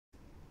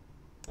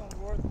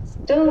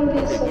Don't be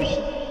so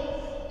shy.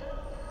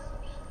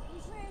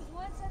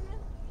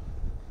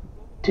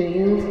 Do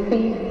you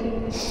feel?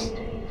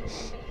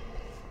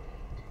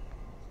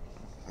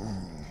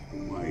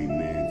 White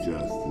man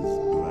justice,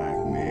 black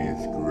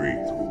man's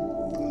grief.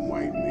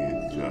 White man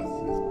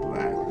justice,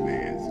 black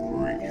man's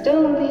grief.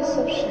 Don't be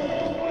so shy.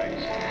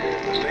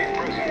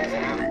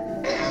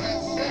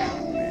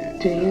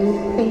 Do you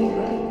feel?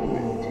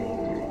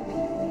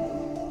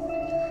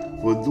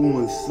 For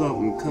doing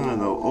something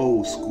kind of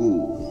old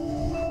school.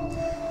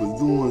 For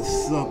doing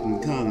something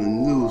kind of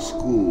new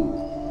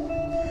school.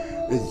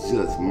 It's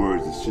just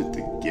merge the shit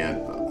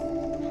together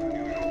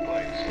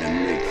and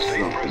make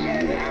something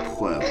more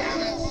clever.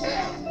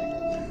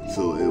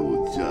 So it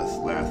will just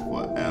last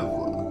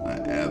forever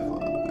and ever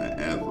and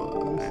ever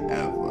and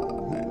ever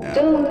and ever.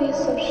 Don't be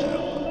so shy.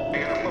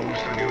 In a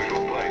most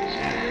unusual place,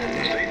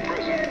 the state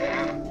prison.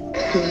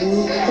 Do you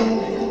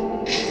feel?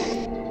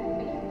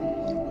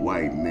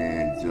 White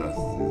man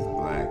justice,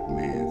 black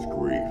man's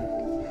grief.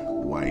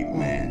 White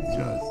man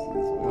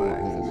justice,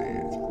 black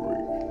man's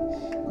grief.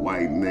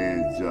 White man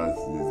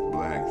justice,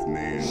 black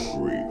man's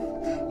grief.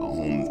 A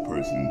homeless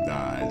person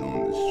died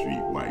on the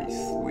street, white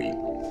sleep.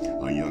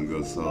 A young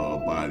girl saw a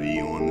body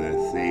on that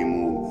same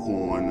old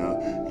corner,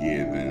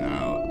 giving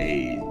out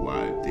AIDS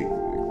while addicted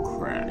to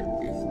crack.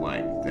 It's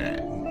like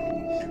that.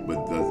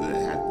 But does it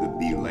have to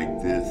be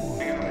like this?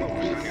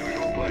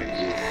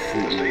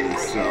 Sitting in the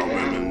cell,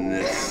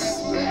 reminisce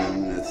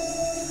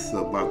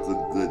about the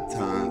good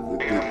times, the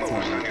good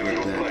times, the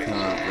bad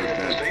times, the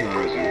bad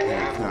times, the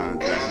bad times,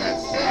 the bad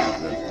times,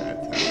 the bad times, the bad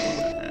times,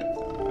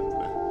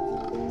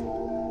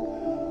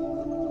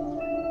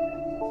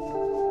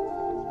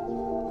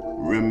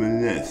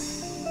 Reminisce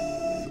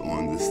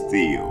on the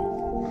steel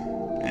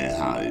and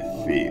how it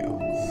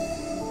feels.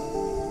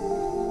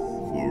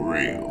 For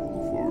real,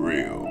 for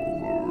real,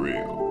 for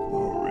real,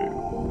 for real,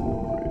 for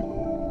real.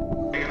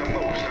 In a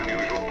most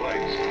unusual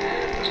place,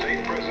 the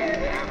state prison.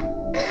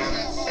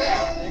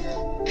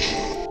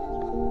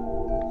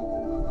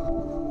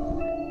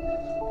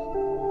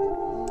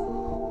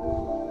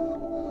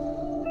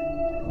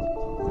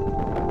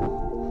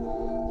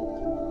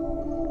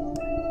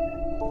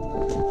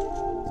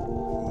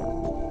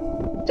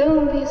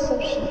 Don't be so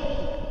shy.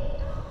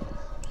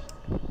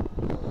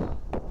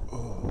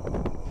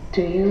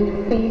 Do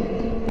you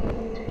feel?